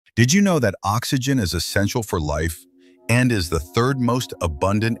Did you know that oxygen is essential for life and is the third most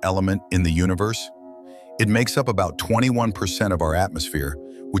abundant element in the universe? It makes up about 21% of our atmosphere,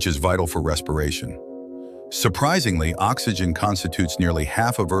 which is vital for respiration. Surprisingly, oxygen constitutes nearly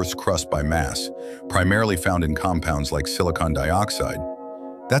half of Earth's crust by mass, primarily found in compounds like silicon dioxide.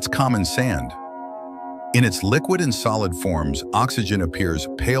 That's common sand. In its liquid and solid forms, oxygen appears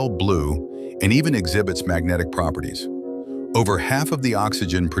pale blue and even exhibits magnetic properties. Over half of the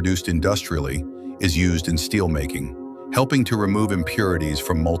oxygen produced industrially is used in steelmaking, helping to remove impurities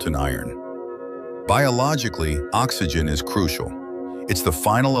from molten iron. Biologically, oxygen is crucial. It's the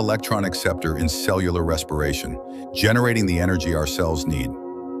final electron acceptor in cellular respiration, generating the energy our cells need.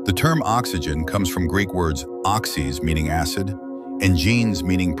 The term oxygen comes from Greek words oxys, meaning acid, and genes,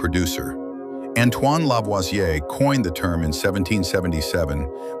 meaning producer. Antoine Lavoisier coined the term in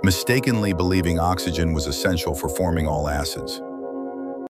 1777, mistakenly believing oxygen was essential for forming all acids.